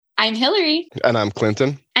I'm Hillary. And I'm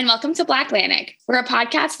Clinton. And welcome to BlackLantic. We're a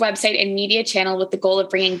podcast, website, and media channel with the goal of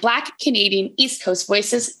bringing Black Canadian East Coast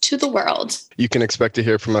voices to the world. You can expect to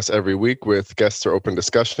hear from us every week with guests or open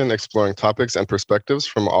discussion, exploring topics and perspectives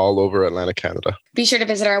from all over Atlantic Canada. Be sure to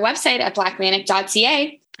visit our website at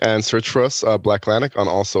blacklantic.ca. And search for us, BlackLantic, on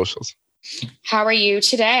all socials. How are you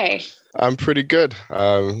today? I'm pretty good.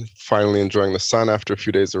 Finally enjoying the sun after a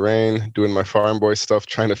few days of rain, doing my farm boy stuff,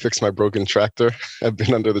 trying to fix my broken tractor. I've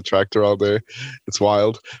been under the tractor all day. It's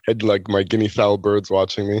wild. Had like my guinea fowl birds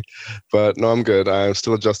watching me. But no, I'm good. I'm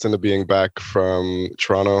still adjusting to being back from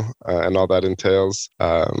Toronto and all that entails.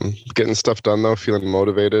 Getting stuff done though, feeling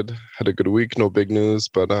motivated. Had a good week, no big news,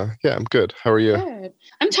 but yeah, I'm good. How are you? Good.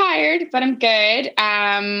 I'm tired, but I'm good.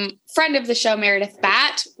 Friend of the show, Meredith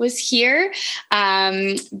Batt, was here.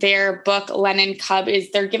 Their book, Lennon Cub,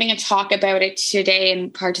 they're giving a talk about it today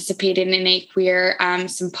and participated in a queer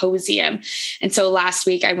symposium. And so last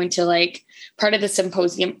week I went to part of the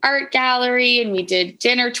symposium art gallery and we did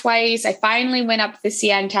dinner twice. I finally went up the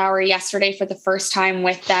CN Tower yesterday for the first time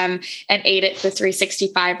with them and ate at the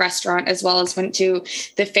 365 restaurant, as well as went to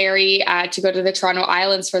the ferry to go to the Toronto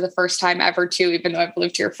Islands for the first time ever too, even though I've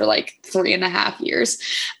lived here for 3.5 years.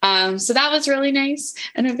 So that was really nice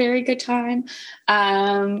and a very good time.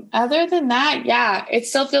 Other than that, yeah, it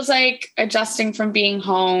still feels like adjusting from being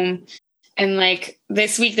home. And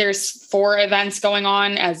this week there's 4 events going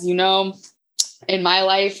on, as you know, in my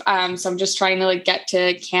life. So I'm just trying to get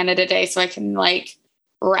to Canada Day so I can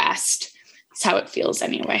rest. That's how it feels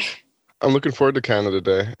anyway. I'm looking forward to Canada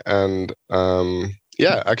Day. And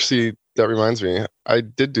yeah, actually, that reminds me, I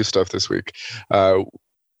did do stuff this week.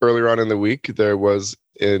 Earlier on in the week, there was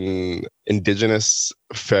an Indigenous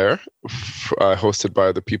fair hosted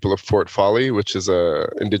by the people of Fort Folly, which is a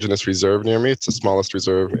Indigenous reserve near me. It's the smallest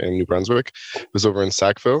reserve in New Brunswick. It was over in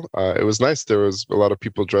Sackville. It was nice. There was a lot of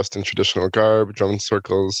people dressed in traditional garb, drum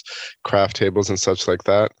circles, craft tables, and such like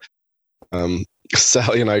that.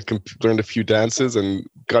 Sally and I learned a few dances and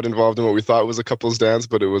got involved in what we thought was a couple's dance,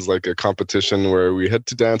 but it was like a competition where we had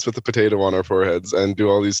to dance with a potato on our foreheads and do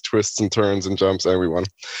all these twists and turns and jumps, and we won.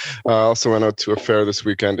 I also went out to a fair this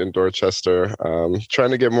weekend in Dorchester,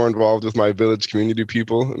 trying to get more involved with my village community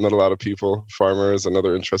people. Not a lot of people, farmers and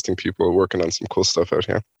other interesting people working on some cool stuff out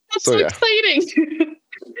here. That's so exciting.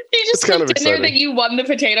 You just kind of in there that you won the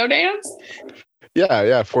potato dance? Yeah,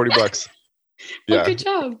 $40. Yeah, good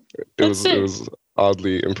job. It was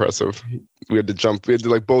oddly impressive. We had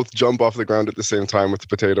to both jump off the ground at the same time with the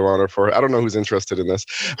potato on our forehead. I don't know who's interested in this,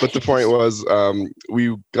 but the point was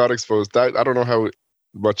we got exposed. I don't know how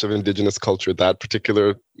much of Indigenous culture that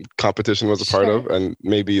particular competition was a part of, and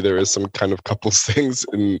maybe there is some kind of couples things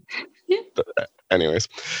in. Yeah. Anyways,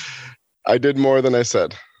 I did more than I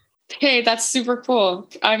said. Hey, that's super cool.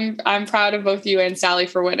 I'm proud of both you and Sally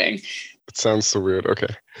for winning. It sounds so weird. Okay.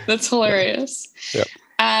 That's hilarious. Yeah.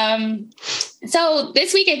 So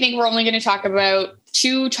this week, I think we're only going to talk about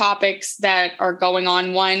 2 topics that are going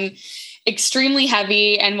on. One, extremely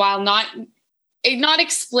heavy, and while not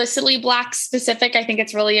explicitly Black specific, I think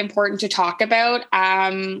it's really important to talk about.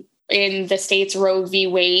 In the States, Roe V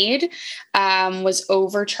Wade was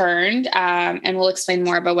overturned, and we'll explain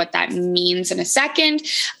more about what that means in a second.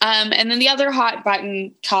 And then the other hot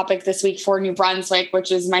button topic this week for New Brunswick, which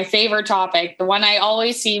is my favorite topic, the one I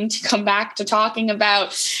always seem to come back to talking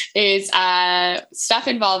about, is stuff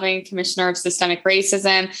involving Commissioner of Systemic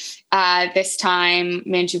Racism. This time,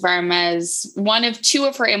 Manju Verma's one of 2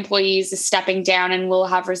 of her employees is stepping down and will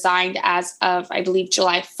have resigned as of, I believe,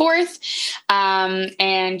 July 4th.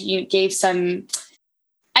 And you gave some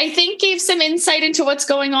insight into what's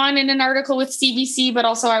going on in an article with CBC, but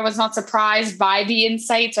also I was not surprised by the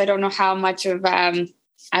insights. I don't know how much of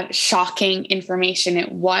shocking information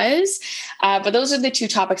it was. But those are the 2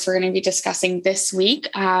 topics we're going to be discussing this week.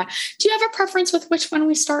 Do you have a preference with which one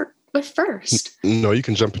we start with first? No, you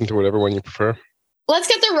can jump into whatever one you prefer. Let's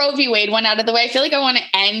get the Roe v. Wade one out of the way. I feel like I want to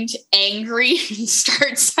end angry and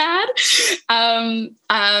start sad. And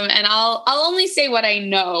I'll only say what I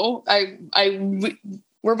know.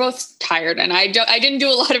 We're both tired, and I didn't do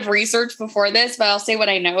a lot of research before this, but I'll say what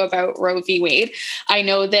I know about Roe v. Wade. I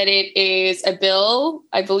know that it is a bill,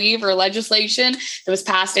 I believe, or legislation that was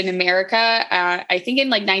passed in America, I think in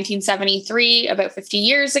 1973, about 50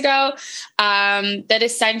 years ago, that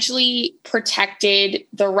essentially protected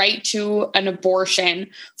the right to an abortion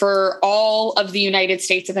for all of the United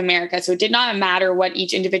States of America. So it did not matter what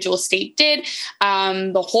each individual state did.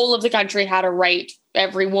 The whole of the country had a right.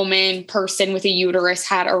 Every woman, person with a uterus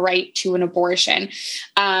had a right to an abortion.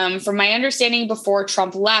 From my understanding, before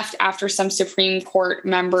Trump left, after some Supreme Court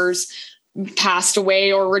members passed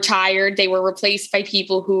away or retired. They were replaced by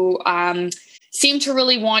people who seem to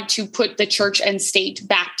really want to put the church and state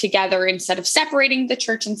back together instead of separating the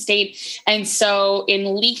church and state. And so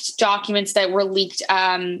in leaked documents that were leaked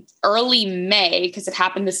early May, because it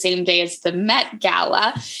happened the same day as the Met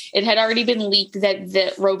Gala, it had already been leaked that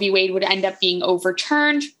the Roe v. Wade would end up being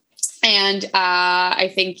overturned. And I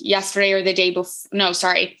think yesterday or the day before,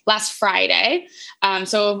 last Friday.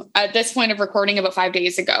 So at this point of recording, about 5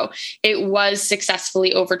 days ago, it was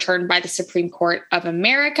successfully overturned by the Supreme Court of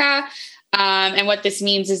America. And what this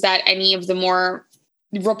means is that any of the more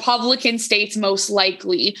Republican states most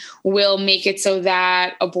likely will make it so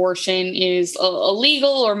that abortion is illegal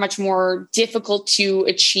or much more difficult to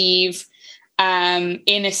achieve in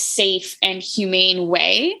a safe and humane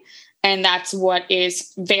way. And that's what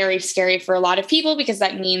is very scary for a lot of people, because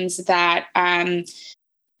that means that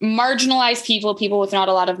marginalized people with not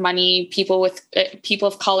a lot of money, people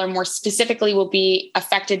of color more specifically, will be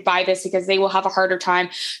affected by this because they will have a harder time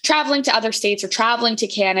traveling to other states or traveling to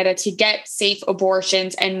Canada to get safe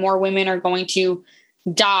abortions. And more women are going to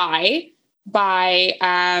die by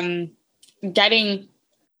getting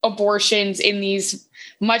abortions in these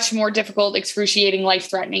much more difficult, excruciating,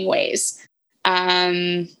 life-threatening ways.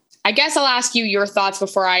 I guess I'll ask you your thoughts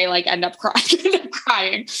before I end up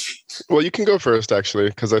crying. Well, you can go first, actually,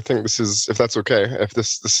 because I think this is, if that's okay, if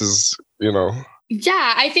this is,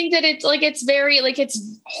 Yeah, I think that it's very,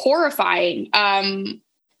 it's horrifying. I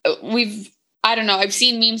don't know, I've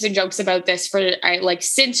seen memes and jokes about this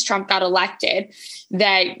since Trump got elected,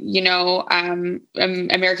 that,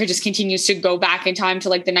 America just continues to go back in time to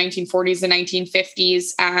the 1940s, the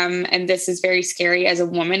 1950s. And this is very scary as a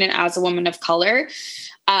woman and as a woman of color.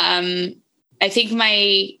 I think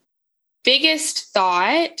my biggest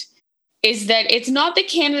thought is that it's not that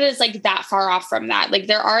Canada is that far off from that.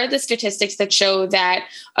 There are the statistics that show that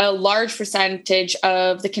a large percentage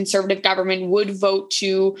of the conservative government would vote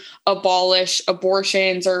to abolish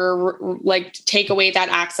abortions or take away that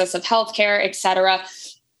access of healthcare, et cetera,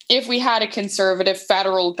 if we had a conservative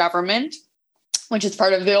federal government, which is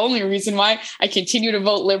part of the only reason why I continue to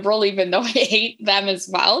vote Liberal, even though I hate them as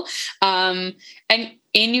well. And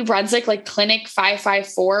in New Brunswick, Clinic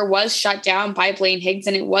 554 was shut down by Blaine Higgs,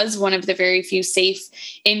 and it was one of the very few safe,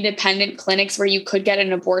 independent clinics where you could get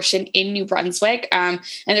an abortion in New Brunswick. And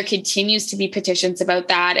there continues to be petitions about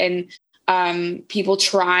that, and people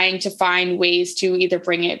trying to find ways to either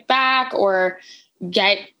bring it back or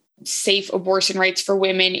get safe abortion rights for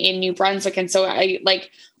women in New Brunswick. And so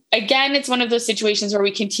again, it's one of those situations where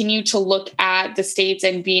we continue to look at the states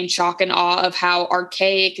and be in shock and awe of how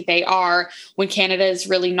archaic they are, when Canada is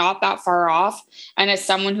really not that far off. And as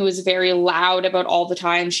someone who is very loud about all the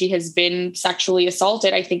time she has been sexually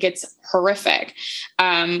assaulted, I think it's horrific.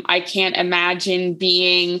 I can't imagine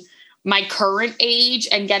being my current age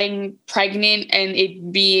and getting pregnant and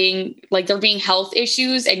it being there being health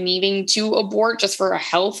issues and needing to abort just for a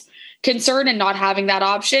health concern and not having that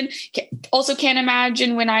option. Also can't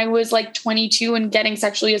imagine when I was 22 and getting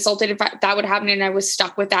sexually assaulted, if that would happen and I was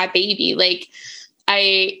stuck with that baby.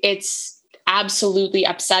 It's absolutely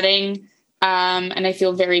upsetting. And I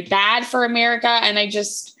feel very bad for America. And I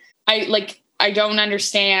don't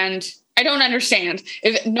understand.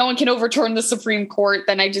 If no one can overturn the Supreme Court,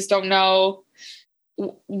 then I just don't know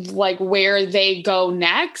where they go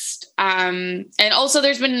next. And also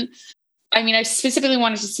I specifically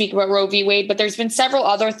wanted to speak about Roe v. Wade, but there's been several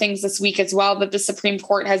other things this week as well that the Supreme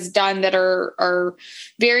Court has done that are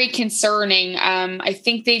very concerning. I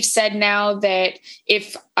think they've said now that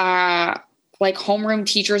if homeroom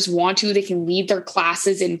teachers want to, they can lead their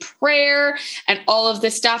classes in prayer and all of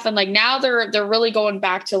this stuff. And now they're really going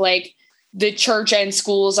back to the church and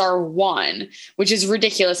schools are one, which is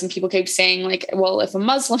ridiculous. And people keep saying if a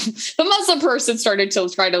Muslim person started to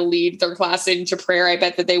try to lead their class into prayer, I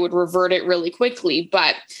bet that they would revert it really quickly.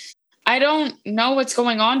 But I don't know what's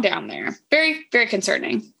going on down there. Very, very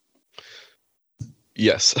concerning.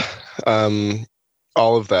 Yes.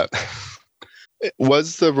 All of that.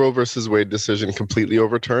 Was the Roe versus Wade decision completely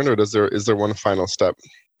overturned, or is there one final step?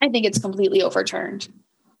 I think it's completely overturned.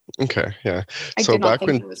 Okay. Yeah. I did not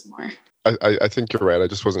think there was more. I think you're right. I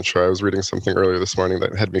just wasn't sure. I was reading something earlier this morning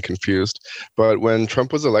that had me confused. But when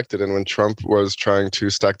Trump was elected and when Trump was trying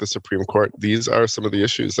to stack the Supreme Court, these are some of the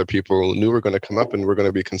issues that people knew were going to come up and were going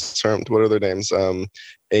to be concerned. What are their names?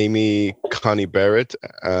 Amy Coney Barrett,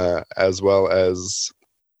 as well as,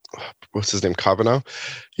 what's his name? Kavanaugh.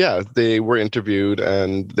 Yeah, they were interviewed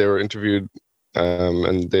and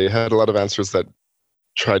and they had a lot of answers that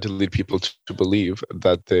tried to lead people to believe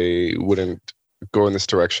that they wouldn't go in this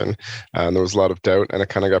direction. And there was a lot of doubt, and it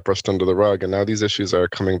kind of got brushed under the rug. And now these issues are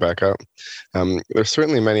coming back up. There's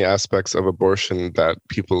certainly many aspects of abortion that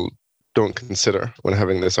people don't consider when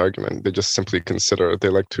having this argument. They just simply consider, they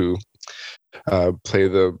like to play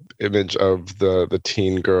the image of the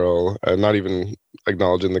teen girl, not even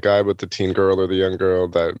acknowledging the guy, but the teen girl or the young girl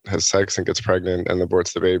that has sex and gets pregnant and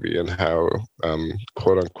aborts the baby, and how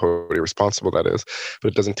quote unquote irresponsible that is.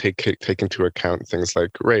 But it doesn't take into account things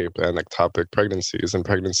like rape and ectopic pregnancies, and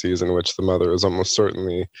pregnancies in which the mother is almost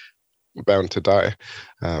certainly bound to die.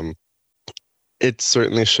 It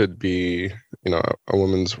certainly should be, a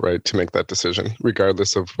woman's right to make that decision,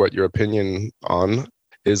 regardless of what your opinion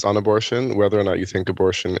is on abortion, whether or not you think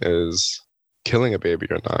abortion is killing a baby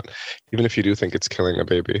or not. Even if you do think it's killing a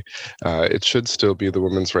baby, it should still be the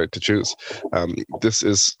woman's right to choose. This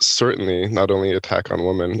is certainly not only an attack on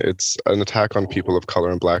women, it's an attack on people of color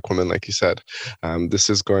and Black women, like you said. This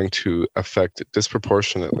is going to affect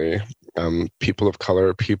disproportionately people of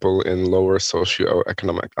color, people in lower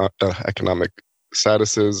socioeconomic economic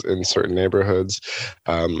statuses in certain neighborhoods,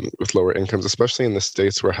 with lower incomes, especially in the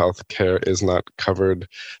states where health care is not covered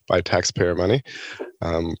by taxpayer money.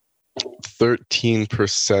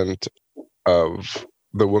 13% of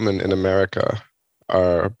the women in America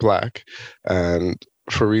are Black, and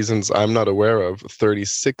for reasons I'm not aware of,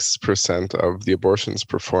 36% of the abortions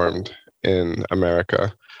performed in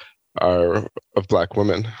America are of Black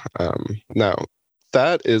women. Now,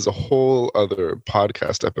 that is a whole other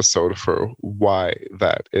podcast episode for why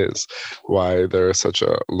that is, why there is such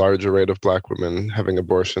a larger rate of Black women having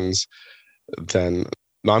abortions than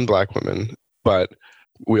non-Black women. But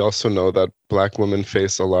we also know that Black women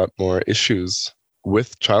face a lot more issues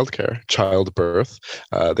with childcare, childbirth.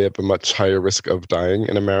 They have a much higher risk of dying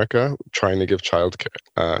in America trying to give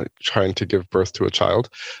birth to a child.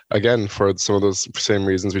 Again, for some of those same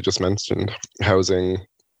reasons we just mentioned: housing,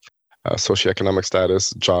 socioeconomic status,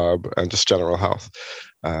 job, and just general health.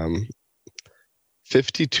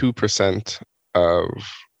 52% of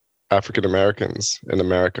African Americans in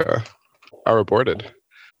America are aborted.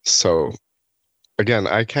 So again,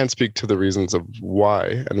 I can't speak to the reasons of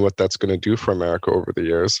why and what that's going to do for America over the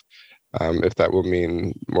years. If that will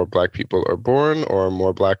mean more Black people are born or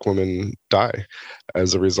more Black women die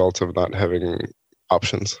as a result of not having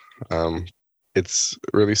options. It's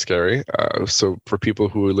really scary. So for people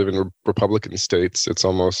who live in Republican states, it's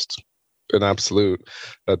almost an absolute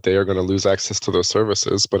that they are going to lose access to those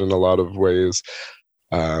services. But in a lot of ways,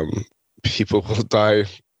 people will die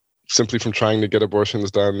simply from trying to get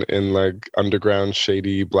abortions done in like underground,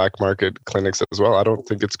 shady Black market clinics as well. I don't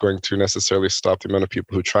think it's going to necessarily stop the amount of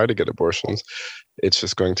people who try to get abortions. It's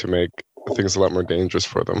just going to make things a lot more dangerous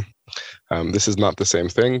for them. This is not the same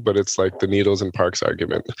thing, but it's like the needles in parks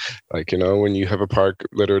argument. Like, when you have a park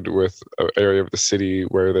littered with an area of the city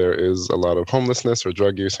where there is a lot of homelessness or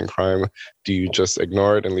drug use and crime, do you just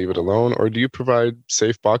ignore it and leave it alone? Or do you provide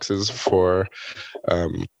safe boxes for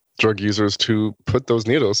drug users to put those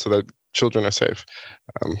needles so that children are safe?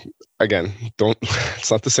 Again,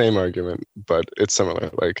 it's not the same argument, but it's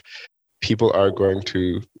similar. Like, people are going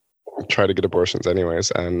to try to get abortions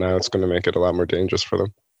anyways, and now it's going to make it a lot more dangerous for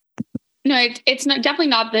them. No, it's not, definitely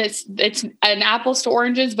not this. It's an apples to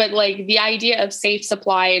oranges, but like the idea of safe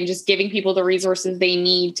supply and just giving people the resources they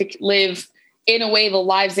need to live in a way the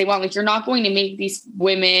lives they want. Like, you're not going to make these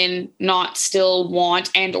women not still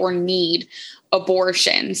want and or need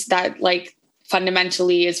abortions. That like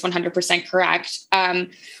fundamentally is 100% correct.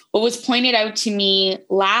 What was pointed out to me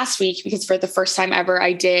last week, because for the first time ever,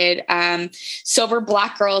 I did Sober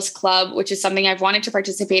Black Girls Club, which is something I've wanted to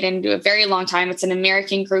participate in a very long time. It's an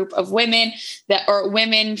American group of women that are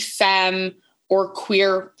women, femme, or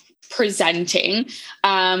queer presenting,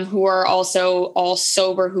 who are also all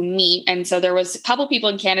sober, who meet. And so there was a couple people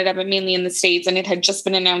in Canada, but mainly in the States, and it had just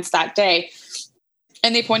been announced that day.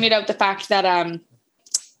 And they pointed out the fact that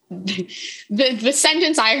the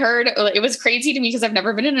sentence I heard, it was crazy to me because I've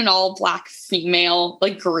never been in an all Black female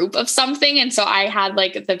like group of something. And so I had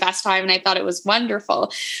like the best time and I thought it was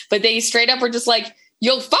wonderful, but they straight up were just like,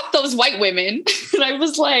 "Yo, fuck those white women." And I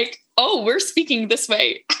was like, oh, we're speaking this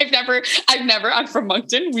way. I'm from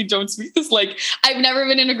Moncton. We don't speak this. Like, I've never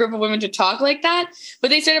been in a group of women to talk like that, but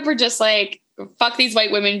they straight up were just like, fuck these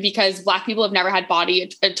white women because Black people have never had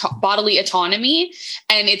bodily autonomy.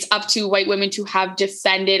 And it's up to white women to have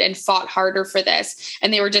defended and fought harder for this.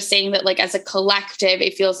 And they were just saying that like, as a collective,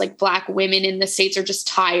 it feels like Black women in the States are just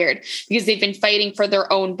tired because they've been fighting for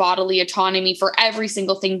their own bodily autonomy for every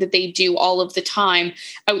single thing that they do all of the time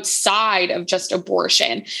outside of just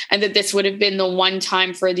abortion. And that this would have been the one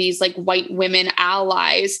time for these like white women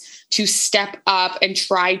allies to step up and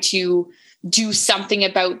try to do something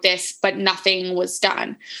about this, but nothing was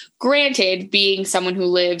done. Granted, being someone who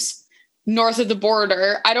lives north of the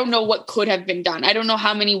border, I don't know what could have been done. I don't know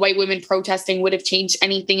how many white women protesting would have changed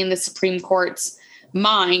anything in the Supreme Court's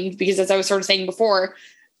mind, because as I was sort of saying before,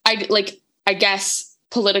 I guess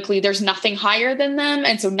politically there's nothing higher than them.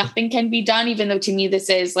 And so nothing can be done, even though to me this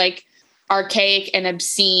is like archaic and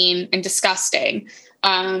obscene and disgusting.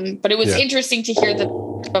 But it was interesting to hear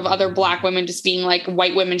of other Black women just being like,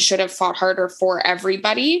 white women should have fought harder for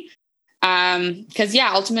everybody. Because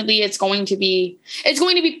ultimately it's going to be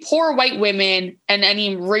poor white women and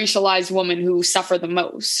any racialized woman who suffer the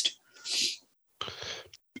most.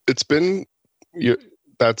 It's been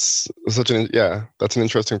that's an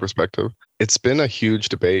interesting perspective. It's been a huge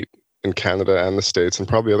debate in Canada and the States and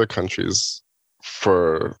probably other countries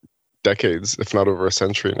for decades, if not over a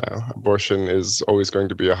century now. Abortion is always going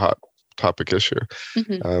to be a hot topic issue.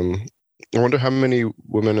 Mm-hmm. I wonder how many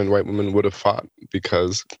women and white women would have fought,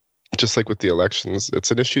 because just like with the elections,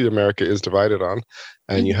 it's an issue America is divided on.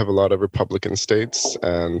 And mm-hmm. you have a lot of Republican states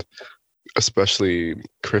and especially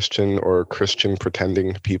Christian or Christian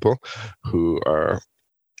pretending people who are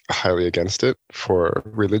highly against it for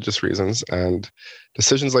religious reasons. And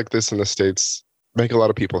decisions like this in the States make a lot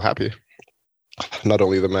of people happy. Not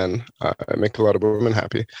only the men, make a lot of women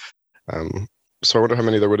happy. So I wonder how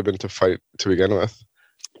many there would have been to fight to begin with.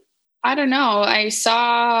 I don't know. I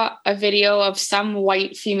saw a video of some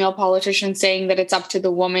white female politician saying that it's up to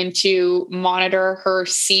the woman to monitor her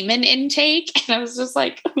semen intake. And I was just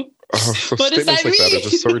like, what does that mean? That are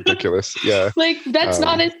just so ridiculous. Yeah. Like, that's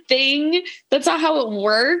not a thing. That's not how it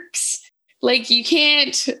works. Like, you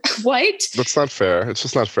can't, what? That's not fair. It's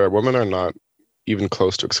just not fair. Women are not even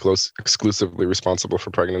close to exclusively responsible for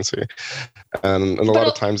pregnancy. And a lot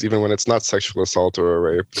of times, even when it's not sexual assault or a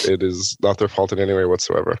rape, it is not their fault in any way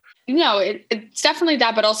whatsoever. No, it's definitely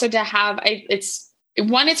that, but also to have, it's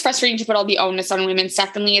frustrating to put all the onus on women.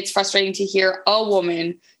 Secondly, it's frustrating to hear a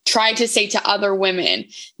woman try to say to other women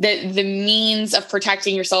that the means of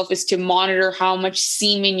protecting yourself is to monitor how much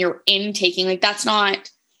semen you're intaking. Like, that's not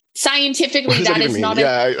scientifically, that is not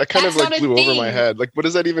I kind of like flew over my head. Like, what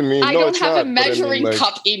does that even mean? I don't have a measuring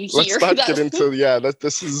cup in here. Let's not get into that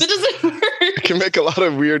doesn't work. I can make a lot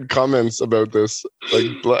of weird comments about this.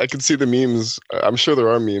 Like, I can see the memes. I'm sure there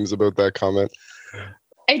are memes about that comment.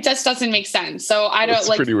 It just doesn't make sense. So I don't.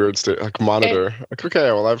 It's pretty weird to monitor.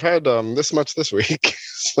 Okay, well, I've had this much this week,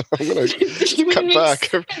 so I'm gonna cut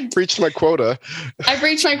back. I've reached my quota. I've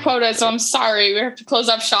reached my quota, so I'm sorry. We have to close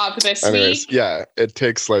up shop this week. Yeah, it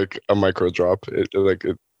takes like a micro drop.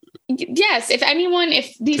 Yes,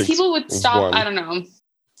 if these people would stop, I don't know.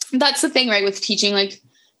 That's the thing, right? With teaching,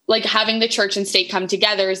 like having the church and state come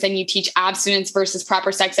together is then you teach abstinence versus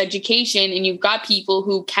proper sex education. And you've got people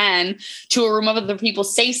who can, to a room of other people,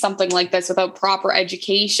 say something like this without proper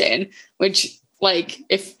education, which, like,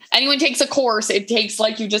 if anyone takes a course, it takes,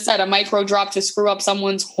 like you just said, a micro drop to screw up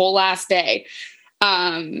someone's whole ass day.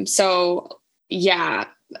 So yeah,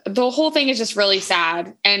 the whole thing is just really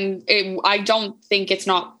sad. And I don't think it's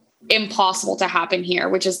not impossible to happen here,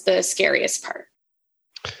 which is the scariest part.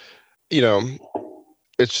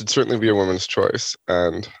 It should certainly be a woman's choice.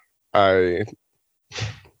 And have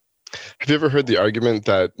you ever heard the argument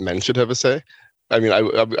that men should have a say? I mean, I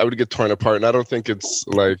would get torn apart, and I don't think it's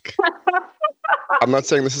like, I'm not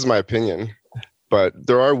saying this is my opinion, but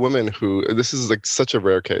there are women who, this is like such a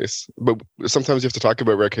rare case, but sometimes you have to talk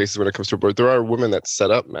about rare cases when it comes to abortion. There are women that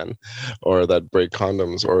set up men or that break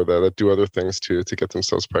condoms or that do other things to get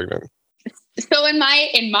themselves pregnant. So in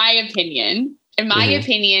my opinion,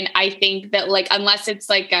 I think that, like, unless it's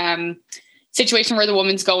like situation where the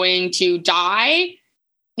woman's going to die,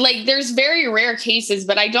 like, there's very rare cases,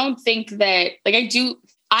 but I don't think that, like,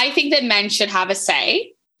 I think that men should have a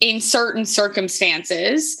say in certain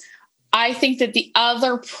circumstances. I think that the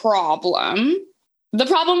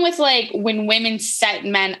problem with, like, when women set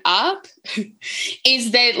men up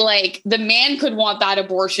is that, like, the man could want that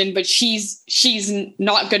abortion, but she's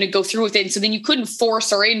not going to go through with it. And so then you couldn't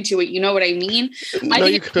force her into it. You know what I mean? No, I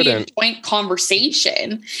think it could be a joint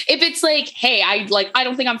conversation. If it's like, hey, I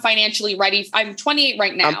don't think I'm financially ready. I'm 28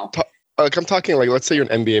 right now. I'm talking, like, let's say you're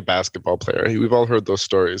an NBA basketball player. We've all heard those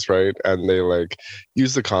stories, right? And they, like,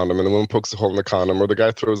 use the condom and the woman pokes a hole in the condom, or the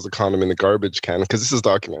guy throws the condom in the garbage can, because this is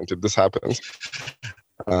documented. This happens.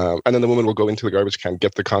 And then the woman will go into the garbage can,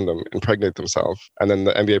 get the condom, impregnate themselves. And then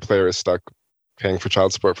the NBA player is stuck paying for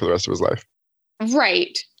child support for the rest of his life.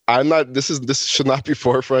 Right. This should not be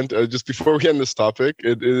forefront. Just before we end this topic,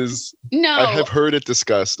 it is. No. I have heard it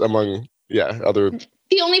discussed among, other.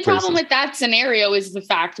 The only problem with that scenario is the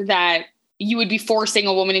fact that you would be forcing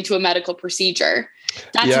a woman into a medical procedure.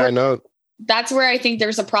 I know. that's where I think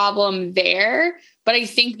there's a problem there. But I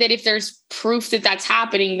think that if there's proof that that's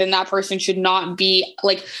happening, then that person should not be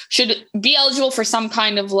should be eligible for some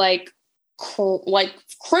kind of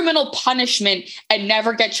criminal punishment and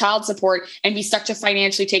never get child support and be stuck to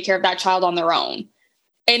financially take care of that child on their own.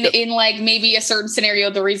 And in maybe a certain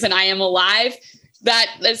scenario, the reason I am alive, that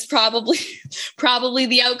is probably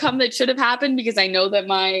the outcome that should have happened, because I know that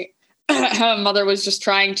my mother was just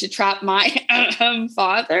trying to trap my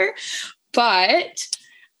father. But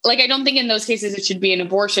I don't think in those cases it should be an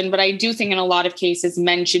abortion, but I do think in a lot of cases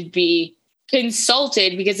men should be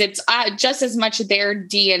consulted, because it's just as much their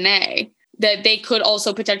DNA that they could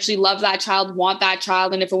also potentially love that child, want that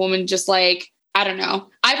child. And if a woman just I don't know,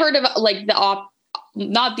 I've heard of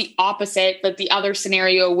not the opposite, but the other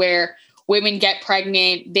scenario where women get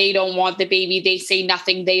pregnant, they don't want the baby, they say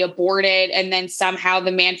nothing, they abort it, and then somehow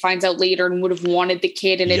the man finds out later and would have wanted the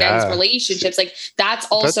kid, and it ends relationships. That's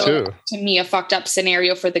also to me a fucked up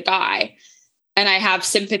scenario for the guy. And I have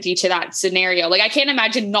sympathy to that scenario. I can't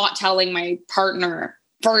imagine not telling my partner,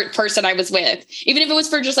 person I was with, even if it was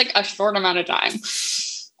for just a short amount of time.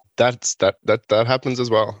 That happens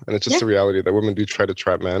as well. And it's just a reality that women do try to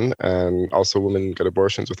trap men, and also women get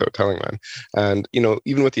abortions without telling men. And,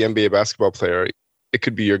 even with the NBA basketball player, it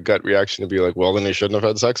could be your gut reaction to be well, then he shouldn't have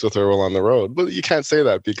had sex with her while on the road. But you can't say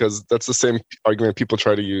that, because that's the same argument people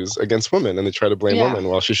try to use against women, and they try to blame women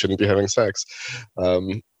while she shouldn't be having sex.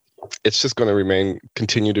 It's just going to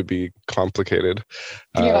continue to be complicated.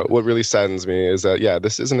 What really saddens me is that,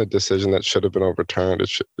 this isn't a decision that should have been overturned.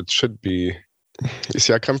 It should be. You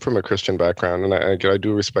see, I come from a Christian background, and I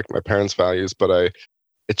do respect my parents' values, but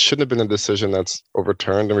it shouldn't have been a decision that's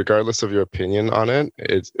overturned. And regardless of your opinion on it,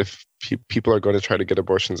 if people are going to try to get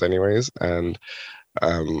abortions anyways, and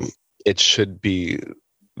it should be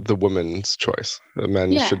the woman's choice. The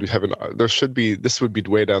men should be having. This would be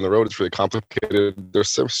way down the road. It's really complicated. There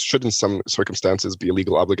should, in some circumstances, be a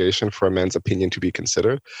legal obligation for a man's opinion to be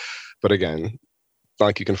considered. But again, not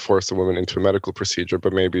like you can force a woman into a medical procedure,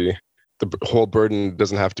 but maybe the whole burden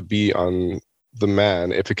doesn't have to be on the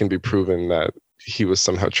man if it can be proven that he was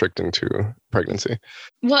somehow tricked into pregnancy.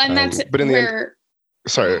 Well, and that's but in the end,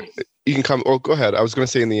 sorry, you can come. Oh, go ahead. I was going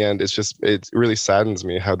to say in the end, it really saddens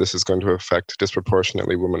me how this is going to affect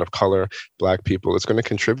disproportionately women of color, Black people. It's going to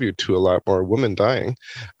contribute to a lot more women dying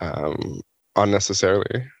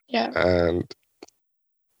unnecessarily. Yeah. And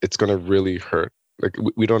it's going to really hurt.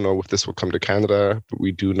 We don't know if this will come to Canada, but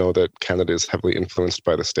we do know that Canada is heavily influenced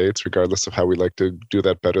by the States, regardless of how we like to do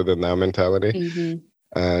that better than now mentality.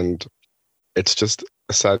 Mm-hmm. And it's just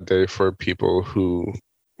a sad day for people who,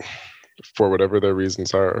 for whatever their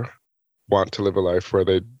reasons are, want to live a life where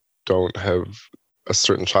they don't have a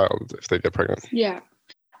certain child if they get pregnant. Yeah.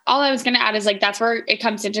 All I was going to add is that's where it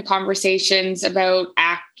comes into conversations about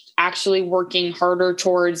actually working harder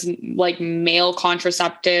towards male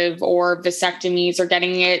contraceptive or vasectomies, or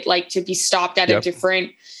getting it to be stopped at a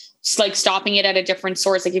different, stopping it at a different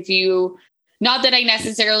source. Not that I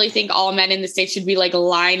necessarily think all men in the States should be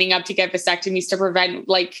lining up to get vasectomies to prevent,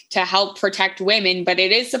 to help protect women, but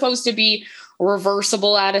it is supposed to be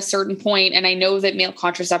reversible at a certain point. And I know that male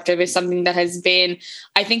contraceptive is something that has been,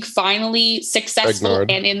 I think, finally successful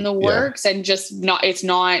and in the works, and just not, it's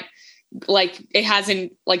not it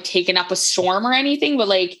hasn't taken up a storm or anything, but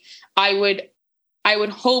I would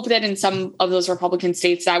hope that in some of those Republican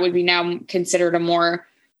states that would be now considered a more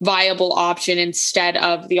viable option instead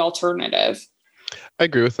of the alternative. I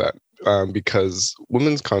agree with that. Because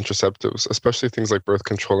women's contraceptives, especially things like birth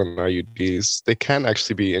control and IUDs, they can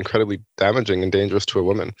actually be incredibly damaging and dangerous to a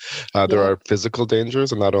woman. There are physical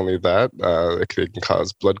dangers, and not only that, they can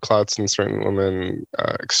cause blood clots in certain women,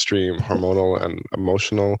 extreme hormonal and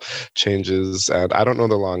emotional changes. And I don't know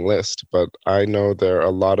the long list, but I know there are a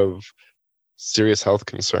lot of serious health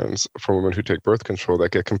concerns for women who take birth control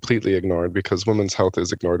that get completely ignored, because women's health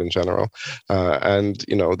is ignored in general. And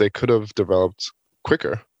they could have developed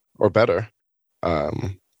quicker or better,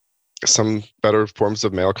 some better forms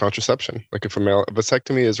of male contraception. If a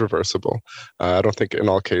vasectomy is reversible, I don't think in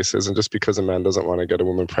all cases, and just because a man doesn't want to get a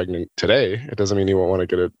woman pregnant today, it doesn't mean he won't want to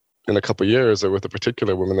get it in a couple of years, or with a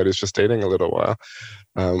particular woman that he's just dating a little while.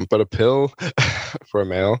 But a pill for a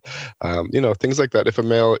male, things like that.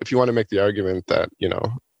 If you want to make the argument that,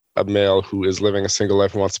 a male who is living a single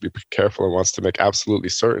life and wants to be careful and wants to make absolutely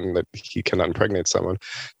certain that he cannot impregnate someone,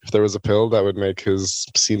 if there was a pill that would make his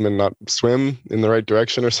semen not swim in the right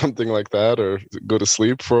direction or something like that, or go to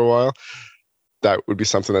sleep for a while, that would be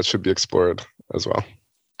something that should be explored as well.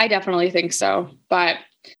 I definitely think so. But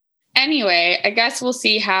anyway, I guess we'll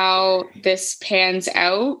see how this pans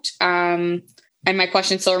out. And my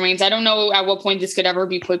question still remains, I don't know at what point this could ever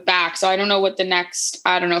be put back. So I don't know what the next,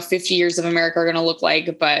 50 years of America are going to look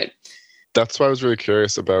like, but. That's why I was really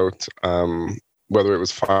curious about whether it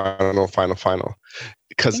was final,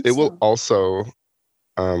 because it will also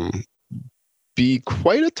be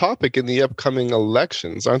quite a topic in the upcoming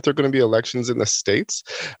elections. Aren't there going to be elections in the States?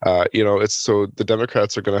 It's so the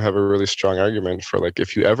Democrats are going to have a really strong argument for, like,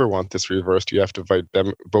 if you ever want this reversed, you have to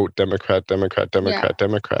vote Democrat.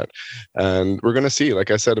 And we're going to see,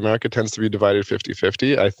 like I said, America tends to be divided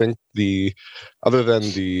 50-50. I think other than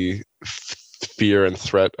the fear and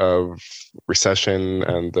threat of recession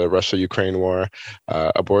and the Russia-Ukraine war,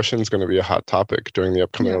 abortion is going to be a hot topic during the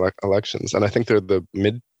upcoming elections. And I think they're the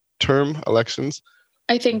midterm elections.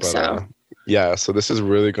 I think so. So this is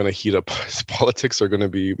really going to heat up. Politics are going to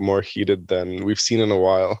be more heated than we've seen in a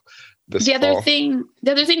while. The other thing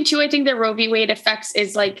too, I think that Roe v. Wade affects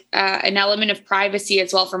is like an element of privacy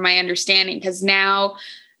as well, from my understanding, because now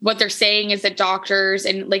what they're saying is that doctors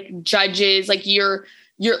and like judges, like you're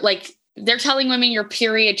like, they're telling women your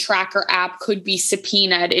period tracker app could be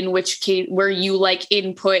subpoenaed, in which case where you like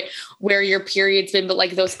input where your period's been. But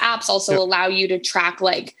like those apps also allow you to track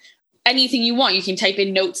like anything you want. You can type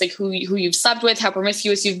in notes like who you've slept with, how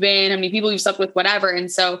promiscuous you've been, how many people you've slept with, whatever.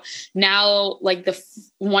 And so now like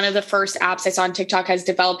one of the first apps I saw on TikTok has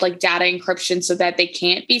developed like data encryption so that they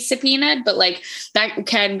can't be subpoenaed, but like that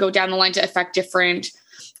can go down the line to affect different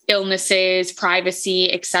illnesses,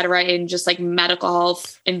 privacy, etc., in just like medical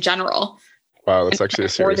health in general. Wow, that's actually a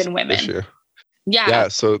serious issue. Yeah,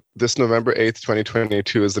 so this November 8th,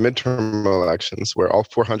 2022 is the midterm elections, where all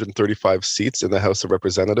 435 seats in the House of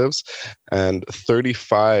Representatives and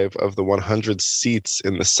 35 of the 100 seats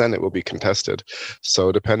in the Senate will be contested.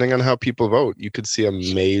 So depending on how people vote, you could see a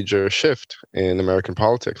major shift in American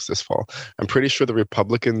politics this fall. I'm pretty sure the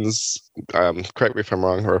Republicans, correct me if I'm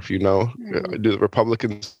wrong, or if you know, do the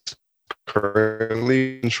Republicans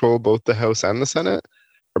currently control both the House and the Senate?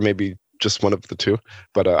 Or maybe just one of the two.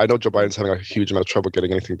 But I know Joe Biden's having a huge amount of trouble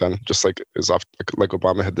getting anything done, just like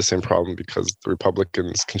Obama had the same problem, because the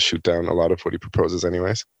Republicans can shoot down a lot of what he proposes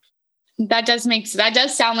anyways. That does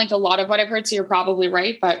sound like a lot of what I've heard, so you're probably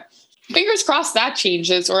right, but fingers crossed that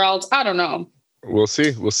changes, or else I don't know. We'll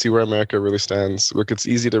see where America really stands. Look, it's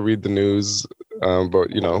easy to read the news,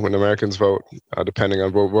 but when Americans vote, depending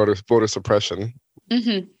on voter suppression,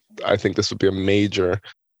 I think this would be a major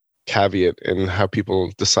caveat in how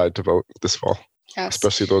people decide to vote this fall,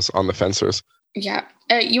 especially those on the fencers. Yeah.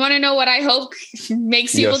 You want to know what I hope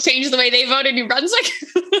makes people change the way they vote in New Brunswick?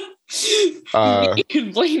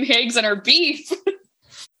 Blaine Higgs and our beef.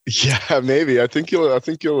 Yeah, maybe. I think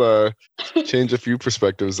you'll change a few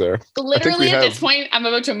perspectives there. Literally at this point, I'm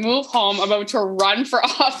about to move home. I'm about to run for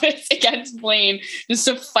office against Blaine just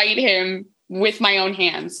to fight him with my own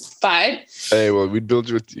hands. But hey, well, we'd build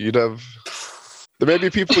you with. There may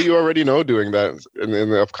be people you already know doing that in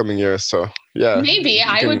the upcoming years. So yeah, maybe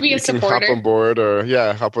I would be a supporter. Hop on board, or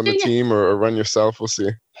hop on the team, or run yourself. We'll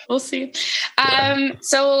see.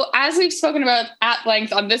 So as we've spoken about at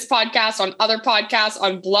length on this podcast, on other podcasts,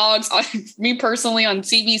 on blogs, on me personally on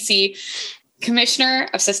CBC, Commissioner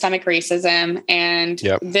of Systemic Racism, and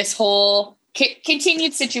this whole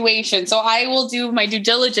continued situation. So I will do my due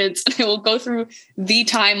diligence and I will go through the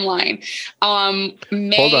timeline.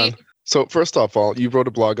 Hold on. So first off, you wrote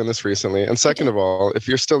a blog on this recently. And second of all, if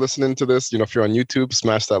you're still listening to this, if you're on YouTube,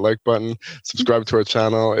 smash that like button, subscribe to our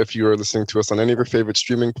channel. If you are listening to us on any of your favorite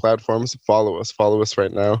streaming platforms, follow us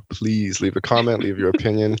right now. Please leave a comment, leave your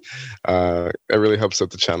opinion. It really helps out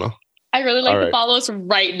the channel. I really like to follow us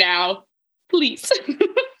right now. Please.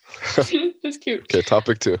 That's cute. Okay,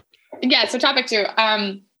 topic 2. Yeah, so topic 2.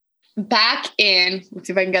 Back in, let's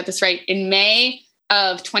see if I can get this right, in May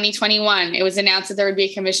of 2021, it was announced that there would be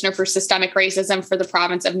a commissioner for systemic racism for the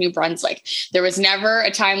province of New Brunswick. There was never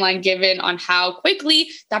a timeline given on how quickly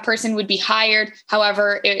that person would be hired.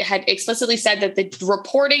 However, it had explicitly said that the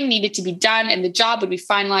reporting needed to be done and the job would be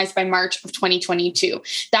finalized by March of 2022.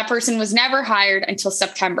 That person was never hired until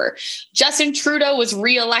September. Justin Trudeau was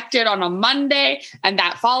reelected on a Monday, and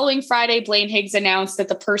that following Friday, Blaine Higgs announced that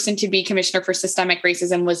the person to be commissioner for systemic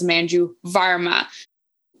racism was Manju Varma.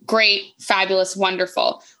 Great, fabulous,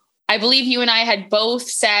 wonderful. I believe you and I had both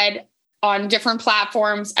said on different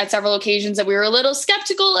platforms at several occasions that we were a little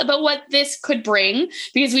skeptical about what this could bring,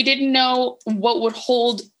 because we didn't know what would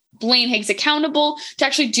hold Blaine Higgs accountable to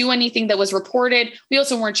actually do anything that was reported. We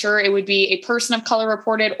also weren't sure it would be a person of color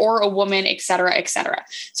reported or a woman, et cetera, et cetera.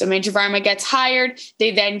 So Manju Varma gets hired. They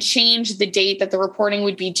then change the date that the reporting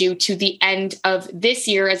would be due to the end of this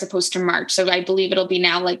year as opposed to March. So I believe it'll be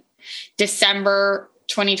now like December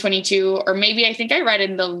 2022, or maybe I think I read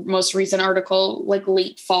in the most recent article, like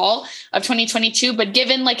late fall of 2022, but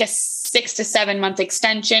given like a 6 to 7 month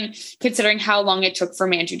extension, considering how long it took for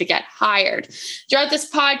Manju to get hired. Throughout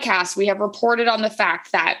this podcast, we have reported on the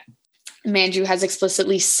fact that Manju has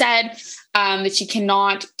explicitly said that she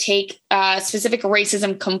cannot take specific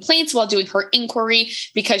racism complaints while doing her inquiry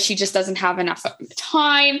because she just doesn't have enough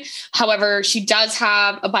time. However, she does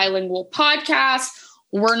have a bilingual podcast.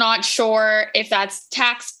 We're not sure if that's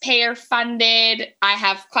taxpayer funded. I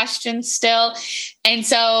have questions still. And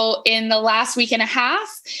so in the last week and a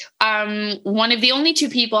half, one of the only 2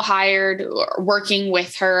 people hired working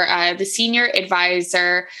with her, the senior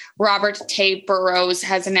advisor, Robert Tay Borroughs,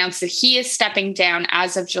 has announced that he is stepping down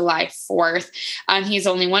as of July 4th. He's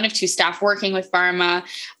only one of 2 staff working with Pharma.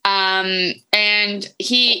 And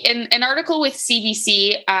he, in an article with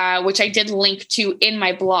CBC, which I did link to in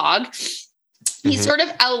my blog, he sort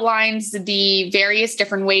of outlines the various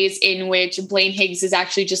different ways in which Blaine Higgs is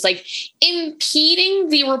actually just like impeding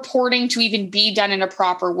the reporting to even be done in a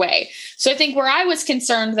proper way. So I think where I was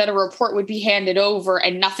concerned that a report would be handed over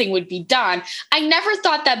and nothing would be done, I never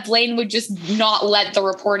thought that Blaine would just not let the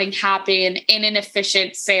reporting happen in an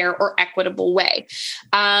efficient, fair, or equitable way.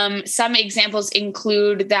 Some examples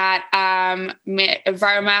include that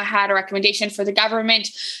Varma had a recommendation for the government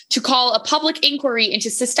to call a public inquiry into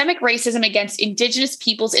systemic racism against Indigenous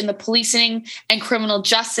peoples in the policing and criminal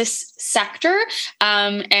justice sector.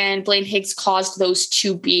 And Blaine Higgs caused those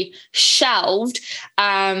to be shelved.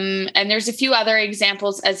 And there's a few other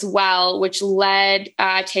examples as well, which led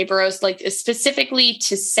Tay Borroughs like specifically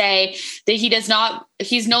to say that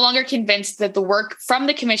he's no longer convinced that the work from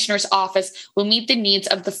the commissioner's office will meet the needs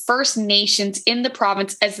of the First Nations in the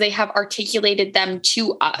province as they have articulated them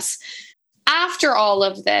to us. After all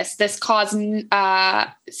of this caused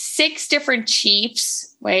 6 different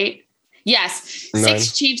chiefs. Wait, yes, 9.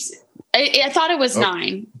 6 chiefs. I thought it was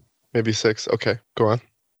 9. Maybe 6. Okay, go on.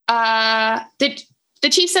 The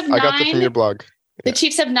chiefs of 9. I got that from your blog. The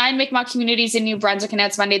chiefs of 9 Mi'kmaq communities in New Brunswick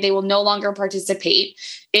announced Monday they will no longer participate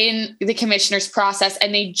in the commissioner's process,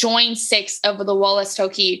 and they joined 6 of the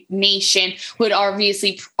Wolastoqey Nation, who had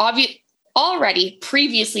already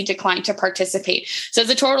previously declined to participate. So it's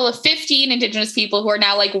a total of 15 Indigenous people who are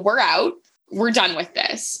now like, we're out. We're done with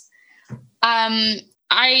this. Let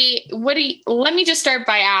me just start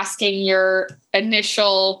by asking your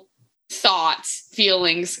initial thoughts,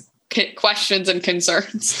 feelings, questions, and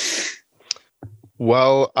concerns.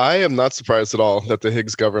 Well, I am not surprised at all that the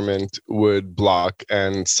Higgs government would block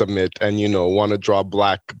and submit and, want to draw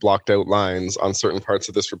blocked out lines on certain parts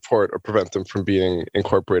of this report or prevent them from being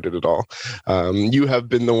incorporated at all. You have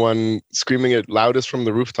been the one screaming it loudest from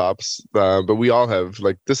the rooftops, but we all have,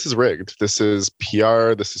 this is rigged. This is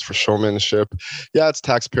PR. This is for showmanship. Yeah, it's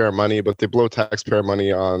taxpayer money, but they blow taxpayer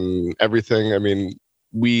money on everything. I mean,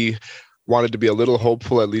 we wanted to be a little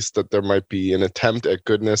hopeful, at least that there might be an attempt at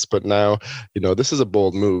goodness. But now, this is a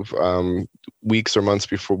bold move. Weeks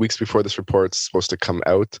before this report's supposed to come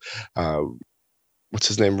out. What's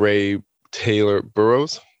his name? Taylor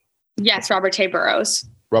Borroughs? Yes, Robert Tay Borroughs.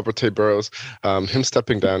 Robert Tay Borroughs. Him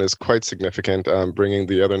stepping down is quite significant, bringing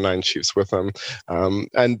the other 9 chiefs with him.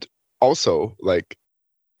 And also,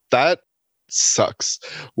 that sucks.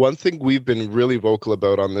 One thing we've been really vocal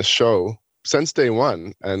about on this show since day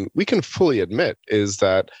one, and we can fully admit, is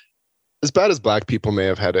that as bad as Black people may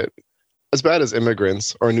have had it, as bad as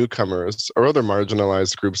immigrants or newcomers or other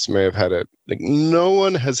marginalized groups may have had it, no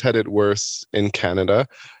one has had it worse in Canada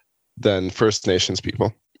than First Nations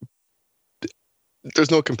people. There's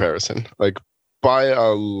no comparison. By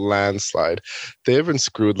a landslide, they have been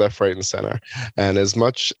screwed left, right, and center. And as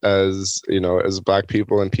much as, as Black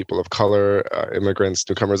people and people of color, immigrants,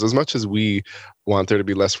 newcomers, as much as we want there to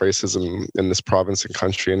be less racism in this province and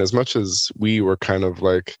country, and as much as we were kind of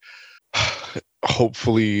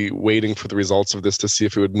hopefully waiting for the results of this to see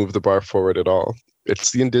if it would move the bar forward at all, it's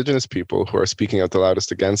the Indigenous people who are speaking out the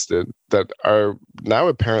loudest against it that are now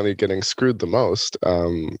apparently getting screwed the most.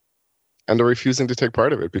 And are refusing to take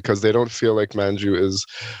part of it because they don't feel like Manju is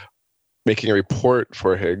making a report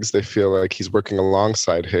for Higgs. They feel like he's working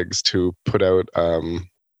alongside Higgs to put out an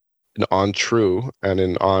on-true and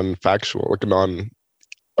an on-factual,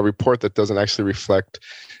 a report that doesn't actually reflect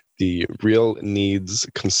the real needs,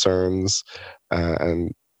 concerns,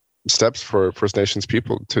 and steps for First Nations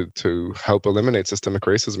people to help eliminate systemic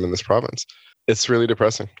racism in this province. It's really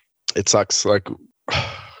depressing. It sucks.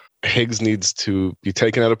 Higgs needs to be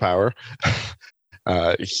taken out of power.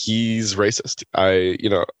 He's racist.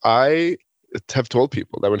 I have told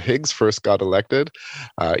people that when Higgs first got elected,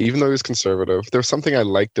 even though he was conservative, there was something I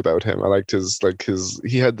liked about him. I liked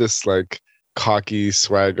he had this cocky,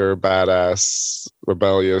 swagger, badass,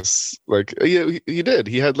 rebellious. Like, yeah, he did.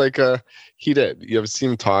 He had like a, he did. You have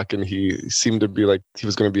seen him talk, and he seemed to be like he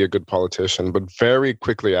was going to be a good politician. But very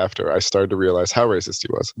quickly after, I started to realize how racist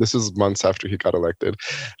he was. This is months after he got elected,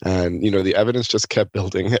 and the evidence just kept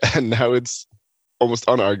building, and now it's almost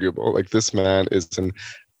unarguable. Like, this man is an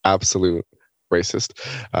absolute racist.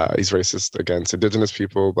 He's racist against Indigenous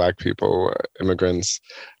people, Black people, immigrants.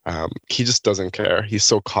 He just doesn't care. He's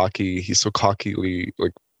so cocky. He's so cockily,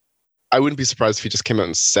 like, I wouldn't be surprised if he just came out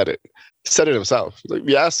and said it. He said it himself. Like,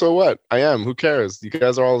 yeah, so what? I am. Who cares? You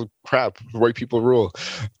guys are all crap. White people rule.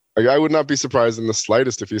 Like, I would not be surprised in the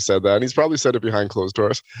slightest if he said that. And he's probably said it behind closed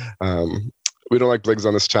doors. We don't like Bligs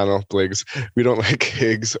on this channel. Bligs. We don't like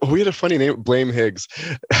Higgs. Oh, we had a funny name. Blame Higgs.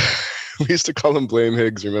 We used to call him Blame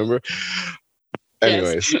Higgs, remember?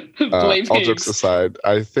 Anyways, all jokes aside,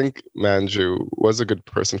 I think Manju was a good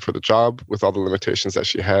person for the job with all the limitations that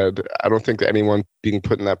she had. I don't think that anyone being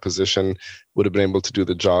put in that position would have been able to do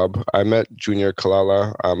the job. I met Junior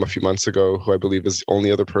Kalala a few months ago, who I believe is the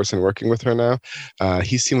only other person working with her now.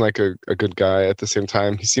 He seemed like a good guy. At the same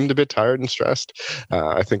time, he seemed a bit tired and stressed.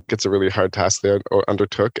 I think it's a really hard task they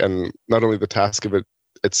undertook, and not only the task of it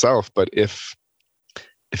itself, but if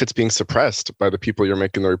it's being suppressed by the people you're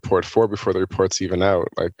making the report for before the report's even out,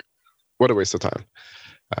 like, what a waste of time.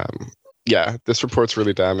 Yeah, this report's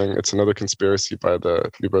really damning. It's another conspiracy by the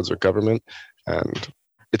New Brunswick government, and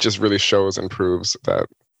it just really shows and proves that,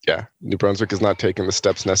 yeah, New Brunswick is not taking the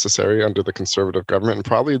steps necessary under the Conservative government, and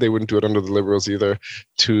probably they wouldn't do it under the Liberals either,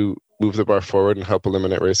 to move the bar forward and help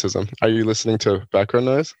eliminate racism. Are you listening to background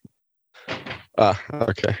noise?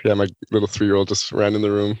 Okay. Yeah, my little 3-year-old just ran in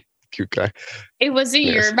the room. Cute guy. It wasn't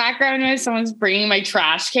your background noise. Someone's bringing my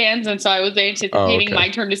trash cans, and so I was anticipating my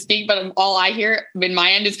turn to speak, but all I hear in my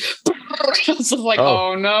end is I was like,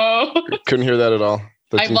 oh no. Couldn't hear that at all.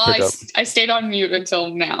 I stayed on mute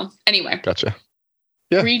until now. Anyway. Gotcha.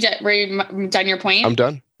 Yeah. Were you done your point? I'm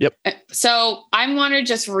done. Yep. So I want to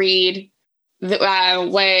just read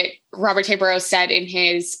what Robert Tay Borroughs said in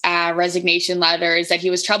his resignation letter, is that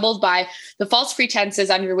he was troubled by the false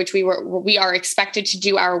pretenses under which we are expected to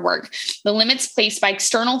do our work, the limits placed by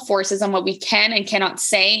external forces on what we can and cannot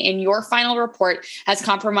say in your final report has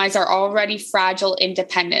compromised our already fragile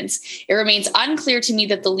independence. It remains unclear to me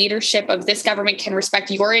that the leadership of this government can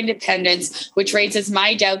respect your independence, which raises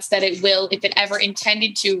my doubts that it will, if it ever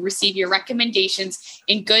intended to, receive your recommendations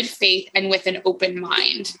in good faith and with an open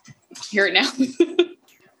mind. Hear it now.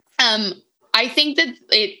 I think that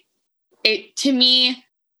it to me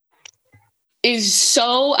is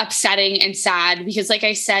so upsetting and sad because, like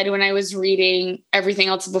I said, when I was reading everything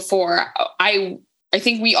else before, I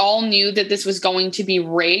think we all knew that this was going to be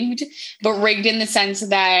rigged, but rigged in the sense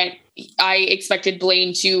that I expected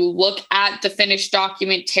Blaine to look at the finished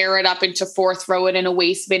document, tear it up into 4, throw it in a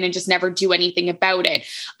waste bin, and just never do anything about it.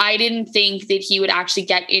 I didn't think that he would actually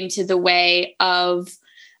get into the way of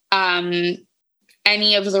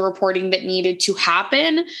any of the reporting that needed to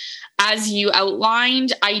happen. As you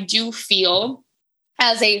outlined, I do feel,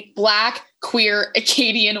 as a Black, queer,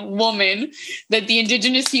 Acadian woman, that the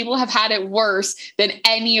Indigenous people have had it worse than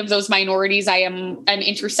any of those minorities I am an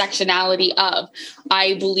intersectionality of.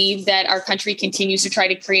 I believe that our country continues to try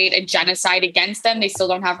to create a genocide against them. They still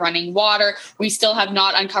don't have running water. We still have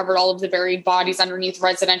not uncovered all of the buried bodies underneath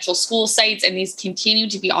residential school sites, and these continue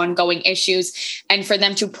to be ongoing issues. And for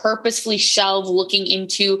them to purposefully shelve looking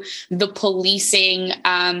into the policing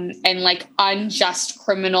and like unjust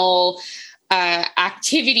criminal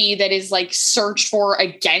activity that is like searched for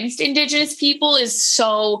against Indigenous people is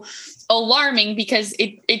so alarming, because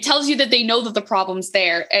it tells you that they know that the problem's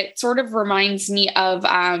there. It sort of reminds me of,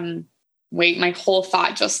 my whole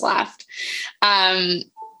thought just left. I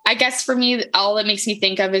guess for me, all it makes me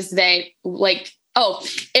think of is that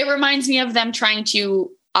it reminds me of them trying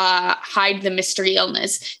to hide the mystery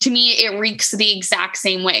illness. To me, it reeks the exact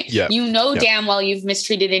same way. Yeah. Damn well you've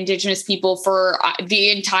mistreated Indigenous people for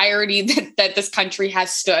the entirety that this country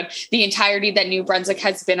has stood, the entirety that New Brunswick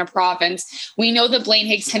has been a province. We know that Blaine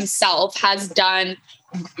Higgs himself has done,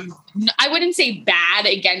 I wouldn't say bad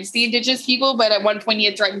against the Indigenous people, but at one point he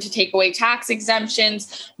had threatened to take away tax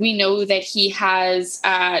exemptions. We know that he has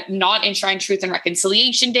not enshrined Truth and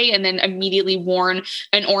Reconciliation Day and then immediately worn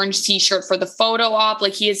an orange t-shirt for the photo op.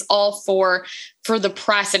 Like, he is all for the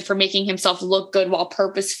press and for making himself look good while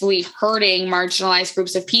purposefully hurting marginalized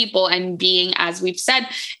groups of people and being, as we've said,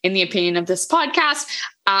 in the opinion of this podcast,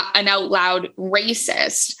 an out loud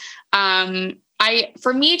racist.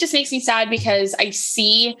 For me, it just makes me sad because I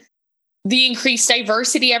see the increased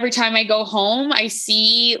diversity every time I go home. I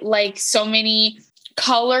see like so many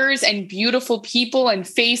colors and beautiful people and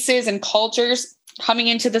faces and cultures coming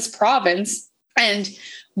into this province, and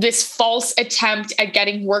this false attempt at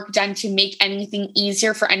getting work done to make anything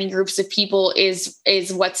easier for any groups of people is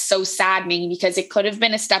what's so saddening, because it could have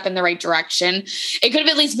been a step in the right direction. It could have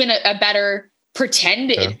at least been a better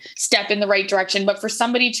pretended step in the right direction. But for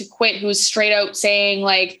somebody to quit who's straight out saying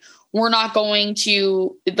like, we're not going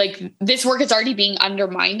to, like, this work is already being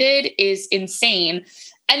undermined is insane.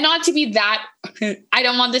 And not to be that, I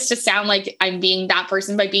don't want this to sound like I'm being that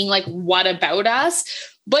person by being like, what about us?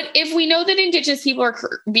 But if we know that Indigenous people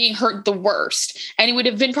are being hurt the worst, and it would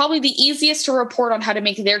have been probably the easiest to report on how to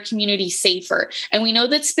make their community safer, and we know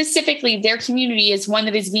that specifically their community is one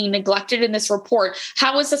that is being neglected in this report,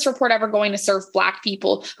 how is this report ever going to serve Black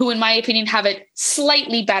people who, in my opinion, have it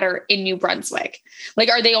slightly better in New Brunswick? Like,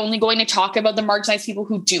 are they only going to talk about the marginalized people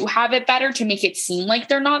who do have it better to make it seem like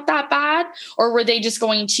they're not that bad? Or were they just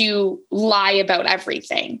going to lie about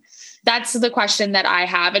everything? That's the question that I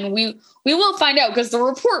have. And we will find out, because the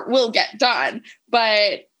report will get done.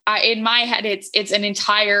 But in my head, it's an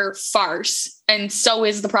entire farce. And so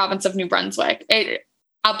is the province of New Brunswick. It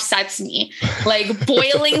upsets me, like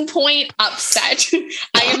boiling point upset.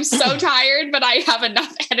 I am so tired, but I have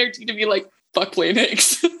enough energy to be like, fuck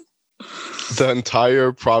BlackLantic. The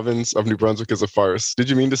entire province of New Brunswick is a farce. Did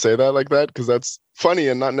you mean to say that like that? Because that's funny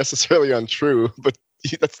and not necessarily untrue, but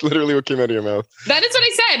that's literally what came out of your mouth. That is what I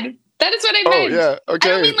said. That is what I meant. Oh, yeah. Okay.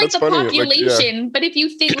 I don't mean like that's the funny. population, but if you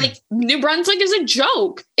think like New Brunswick is a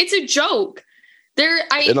joke, it's a joke.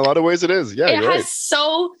 In a lot of ways it is. Yeah, it you're has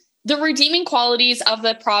right. The redeeming qualities of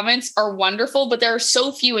the province are wonderful, but there are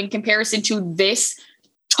so few in comparison to this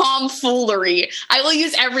tomfoolery. I will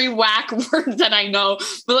use every whack word that I know,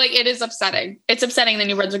 but like, it is upsetting. It's upsetting that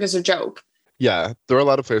New Brunswick is a joke. Yeah, there are a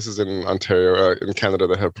lot of places in Ontario, in Canada,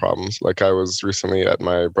 that have problems. Like, I was recently at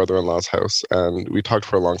my brother-in-law's house, and we talked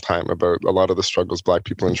for a long time about a lot of the struggles Black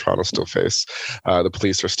people in Toronto still face. The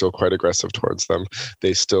police are still quite aggressive towards them.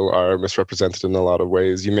 They still are misrepresented in a lot of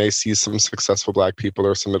ways. You may see some successful Black people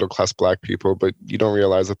or some middle-class Black people, but you don't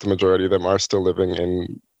realize that the majority of them are still living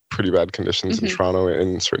in pretty bad conditions in Toronto,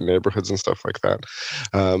 in certain neighborhoods and stuff like that.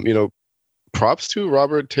 Props to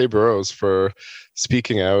Robert Tay Borroughs for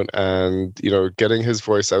speaking out and, getting his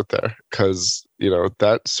voice out there, because,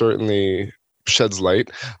 that certainly sheds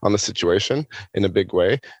light on the situation in a big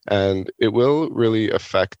way. And it will really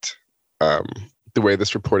affect the way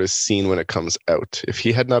this report is seen when it comes out. If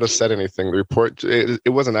he had not have said anything, the report,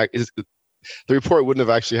 the report wouldn't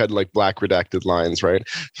have actually had like black redacted lines, right?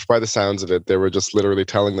 By the sounds of it, they were just literally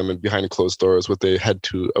telling them behind closed doors what they had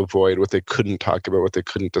to avoid, what they couldn't talk about, what they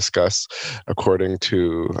couldn't discuss, according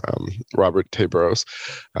to Robert Tay Borroughs.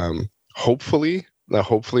 Hopefully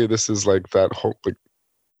this is like that hope, like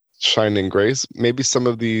shining grace. Maybe some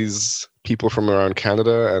of these people from around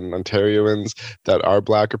Canada and Ontarians that are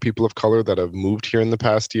Black or people of color that have moved here in the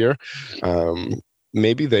past year,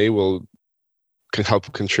 maybe they can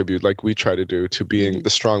help contribute, like we try to do, to being the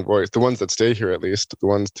strong voice, the ones that stay here, at least the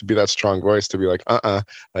ones to be that strong voice, to be like,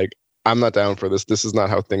 like, I'm not down for this. This is not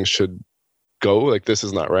how things should go. Like, this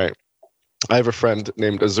is not right. I have a friend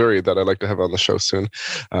named Azuri that I'd like to have on the show soon.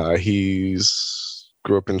 He's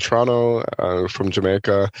grew up in Toronto, from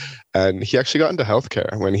Jamaica, and he actually got into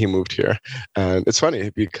healthcare when he moved here. And it's funny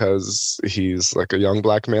because he's like a young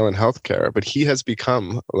Black male in healthcare, but he has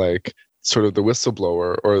become like sort of the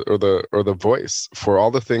whistleblower or the voice for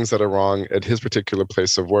all the things that are wrong at his particular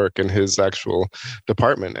place of work in his actual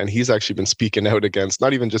department. And he's actually been speaking out against,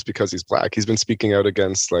 not even just because he's Black, he's been speaking out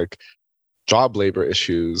against like job labor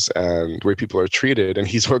issues and where people are treated. And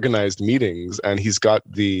he's organized meetings, and he's got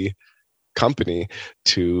the company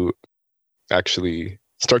to actually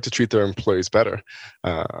start to treat their employees better.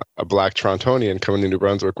 A Black Torontonian coming to New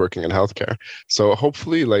Brunswick working in healthcare. So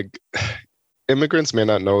hopefully, like, immigrants may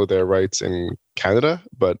not know their rights in Canada,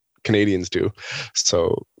 but Canadians do.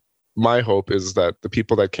 So my hope is that the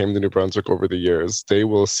people that came to New Brunswick over the years, they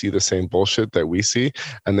will see the same bullshit that we see,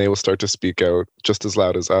 and they will start to speak out just as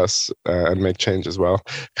loud as us and make change as well.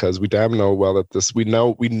 Because we damn know well that we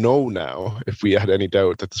know now, if we had any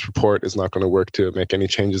doubt, that this report is not going to work to make any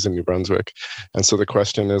changes in New Brunswick. And so the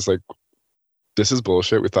question is, like, this is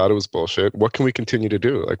bullshit. We thought it was bullshit. What can we continue to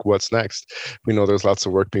do? Like, what's next? We know there's lots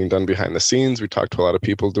of work being done behind the scenes. We talked to a lot of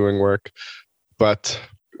people doing work, but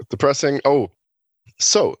depressing.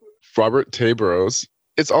 So Robert Tay Borroughs,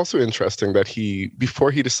 it's also interesting that before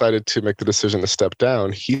he decided to make the decision to step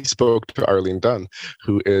down, he spoke to Arlene Dunn,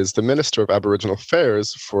 who is the Minister of Aboriginal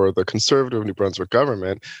Affairs for the Conservative New Brunswick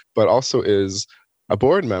government, but also is a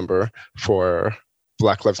board member for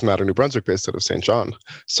Black Lives Matter New Brunswick, based out of St. John.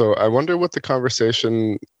 So I wonder what the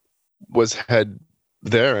conversation had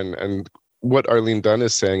there. And what Arlene Dunn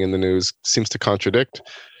is saying in the news seems to contradict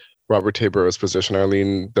Robert Tay Borroughs' position.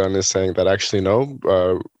 Arlene Dunn is saying that actually,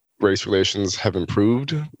 no, race relations have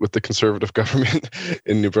improved with the conservative government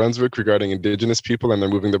in New Brunswick regarding Indigenous people, and they're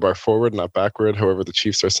moving the bar forward, not backward. However, the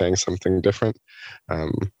Chiefs are saying something different.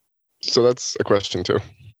 So that's a question too.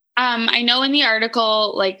 I know in the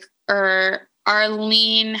article,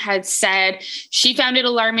 Arlene had said she found it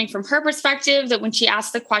alarming from her perspective that when she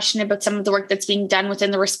asked the question about some of the work that's being done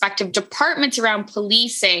within the respective departments around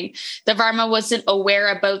policing, the Varma wasn't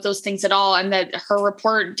aware about those things at all, and that her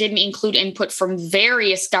report didn't include input from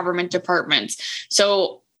various government departments.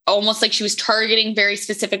 So almost like she was targeting very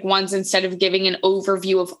specific ones instead of giving an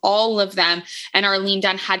overview of all of them. And Arlene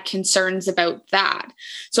Dunn had concerns about that.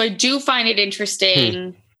 So I do find it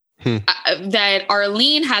interesting that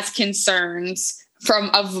Arlene has concerns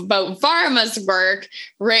about Varma's work.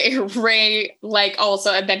 Ray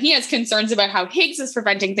also, and then he has concerns about how Higgs is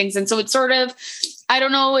preventing things. And so it's sort of, I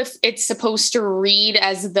don't know if it's supposed to read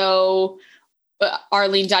as though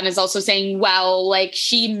Arlene Dunn is also saying, well,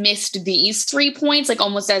 she missed these 3 points,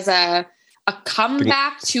 almost as a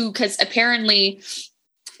comeback to, because apparently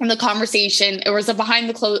in the conversation, it was a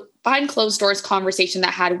behind closed doors conversation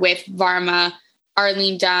that had with Varma,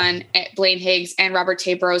 Arlene Dunn, Blaine Higgs, and Robert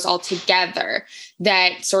Tay Borroughs all together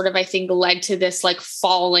that sort of, I think, led to this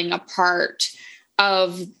falling apart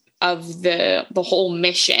of the whole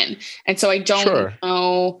mission. And so I don't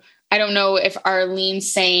know. I don't know if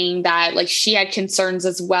Arlene's saying that she had concerns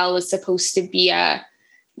as well is supposed to be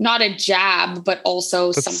not a jab, but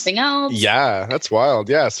also something else. Yeah, that's wild.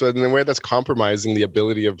 Yeah. So in a way that's compromising the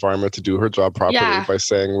ability of Varma to do her job properly by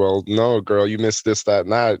saying, well, no, girl, you missed this, that,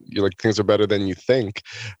 and that. You're things are better than you think.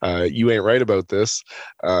 You ain't right about this.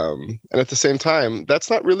 And at the same time, that's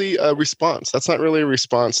not really a response. That's not really a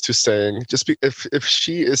response to saying, if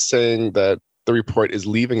she is saying that the report is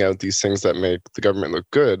leaving out these things that make the government look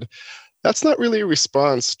good, that's not really a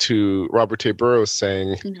response to Robert Tay Borroughs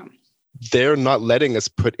saying, they're not letting us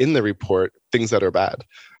put in the report things that are bad.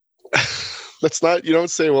 That's not, you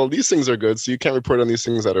don't say, well, these things are good, so you can't report on these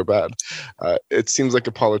things that are bad. It seems like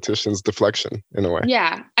a politician's deflection in a way.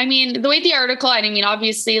 Yeah. I mean, the way the article,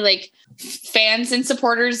 obviously, fans and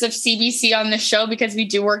supporters of CBC on the show, because we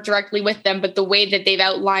do work directly with them, but the way that they've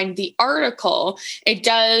outlined the article, it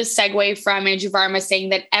does segue from Andrew Varma saying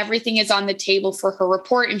that everything is on the table for her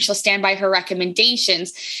report and she'll stand by her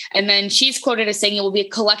recommendations. And then she's quoted as saying it will be a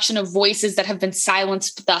collection of voices that have been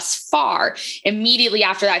silenced thus far. Immediately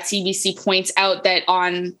after that, CBC points out that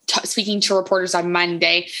speaking to reporters on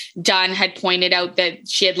Monday, Dunn had pointed out that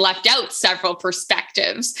she had left out several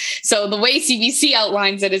perspectives. So the way CBC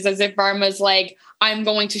outlines it is as if Varma's I'm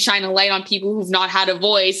going to shine a light on people who've not had a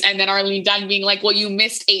voice. And then Arlene Dunn being well, you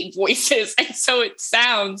missed 8 voices. And so it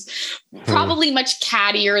sounds probably much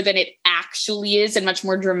cattier than it actually is and much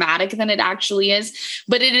more dramatic than it actually is.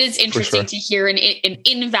 But it is interesting to hear an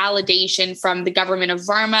invalidation from the government of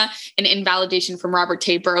Varma, an invalidation from Robert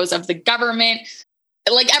Tay Borroughs of the government.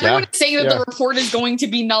 Everyone is saying that the report is going to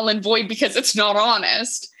be null and void because it's not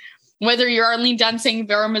honest. Whether you're Arlene Dunn saying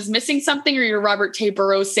Varma's missing something or you're Robert Tay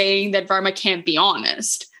Borroughs saying that Varma can't be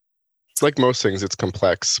honest. It's like most things, it's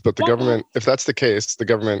complex. But the government, if that's the case, the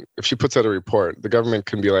government, if she puts out a report, the government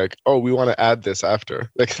can be oh, we want to add this after.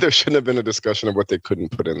 There shouldn't have been a discussion of what they couldn't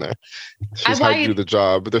put in there. She's hired to do the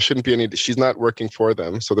job, but there shouldn't be any, she's not working for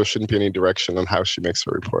them. So there shouldn't be any direction on how she makes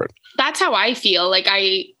her report. That's how I feel.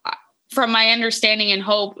 From my understanding and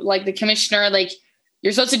hope, the commissioner,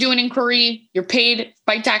 you're supposed to do an inquiry. You're paid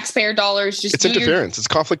by taxpayer dollars. It's interference. It's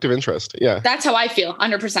conflict of interest. Yeah. That's how I feel,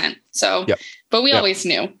 100%. So, but we always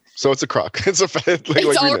knew. So it's a crock. It's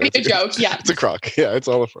already a joke. Yeah. It's a crock. Yeah. It's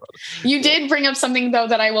all a fraud. You did bring up something though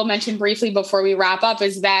that I will mention briefly before we wrap up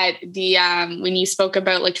is that when you spoke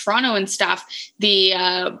about Toronto and stuff,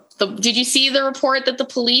 did you see the report that the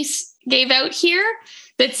police gave out here?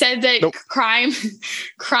 That said that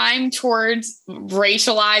crime towards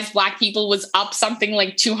racialized Black people was up something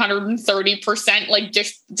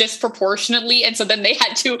 230%, disproportionately. And so then they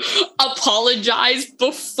had to apologize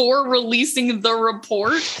before releasing the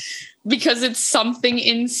report because it's something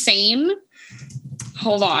insane.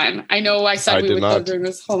 Hold on. I know I said we would go through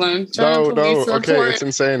this. Hold on. No. Okay, it's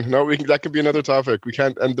insane. No, that could be another topic. We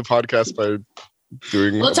can't end the podcast by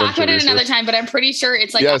we'll talk about it another time, but I'm pretty sure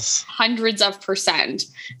it's hundreds of percent.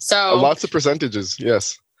 So lots of percentages.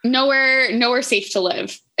 Yes. Nowhere safe to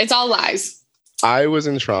live. It's all lies. I was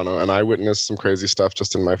in Toronto and I witnessed some crazy stuff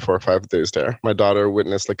just in my 4 or 5 days there. My daughter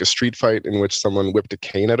witnessed like a street fight in which someone whipped a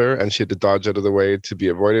cane at her and she had to dodge out of the way to be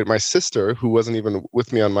avoided. My sister, who wasn't even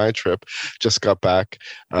with me on my trip, just got back.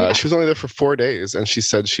 She was only there for 4 days and she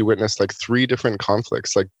said she witnessed like 3 different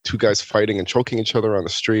conflicts, like 2 guys fighting and choking each other on the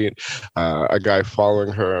street, a guy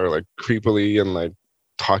following her like creepily and like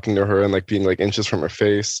talking to her and like being like inches from her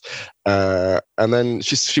face, and then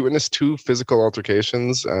she witnessed 2 physical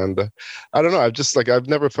altercations. And I don't know, I've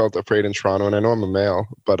never felt afraid in Toronto, and I know I'm a male,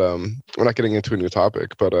 but we're not getting into a new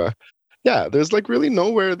topic, but yeah, there's like really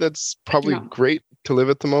nowhere that's probably great to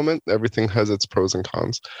live at the moment. Everything has its pros and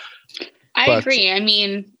cons. I agree. I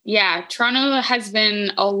mean, yeah, Toronto has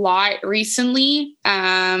been a lot recently.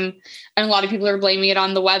 And a lot of people are blaming it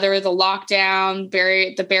on the weather, the lockdown,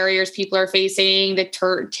 the barriers people are facing, the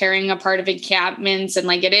tearing apart of encampments. And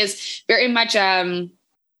like, it is very much,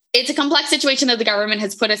 it's a complex situation that the government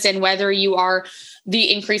has put us in, whether you are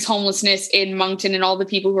the increased homelessness in Moncton and all the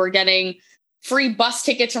people who are getting free bus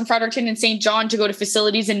tickets from Fredericton and St. John to go to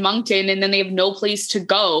facilities in Moncton, and then they have no place to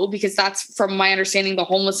go because that's, from my understanding, the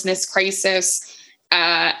homelessness crisis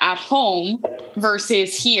at home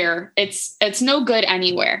versus here. It's no good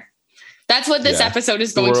anywhere. That's what this episode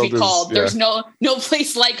is going to be called. There's no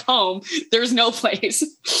place like home. There's no place.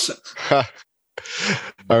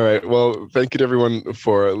 All right. Well, thank you to everyone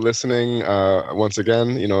for listening. Once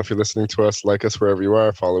again, if you're listening to us, like us wherever you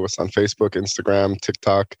are. Follow us on Facebook, Instagram,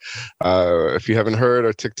 TikTok. If you haven't heard,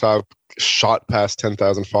 our TikTok shot past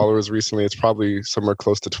 10,000 followers recently. It's probably somewhere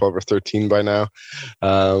close to 12 or 13 by now.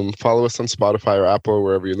 Follow us on Spotify or Apple,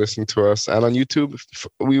 wherever you're listening to us. And on YouTube,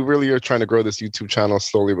 we really are trying to grow this YouTube channel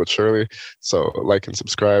slowly but surely. So like and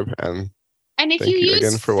subscribe. And if you use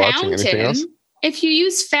again for watching. Anything else? If you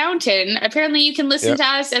use Fountain, apparently you can listen to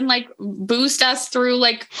us and like boost us through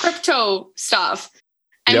like crypto stuff.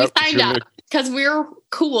 And we signed up because we're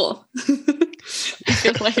cool. I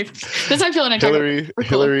feel like this. I feel like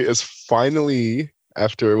Hillary is finally,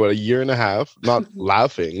 after a year and a half, not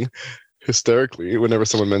laughing hysterically whenever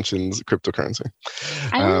someone mentions cryptocurrency.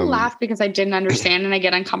 I only laugh because I didn't understand and I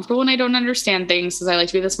get uncomfortable when I don't understand things because I like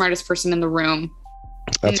to be the smartest person in the room.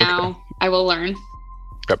 Now I will learn.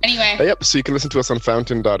 Yep. Anyway. So you can listen to us on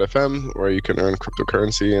fountain.fm, where you can earn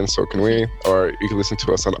cryptocurrency, and so can we. Or you can listen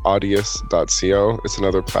to us on audius.co. It's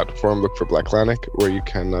another platform. Look for BlackLantic, where you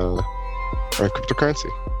can earn cryptocurrency.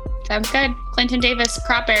 Sounds good. Clinton Davis,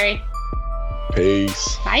 Cropberry.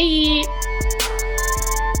 Peace. Bye.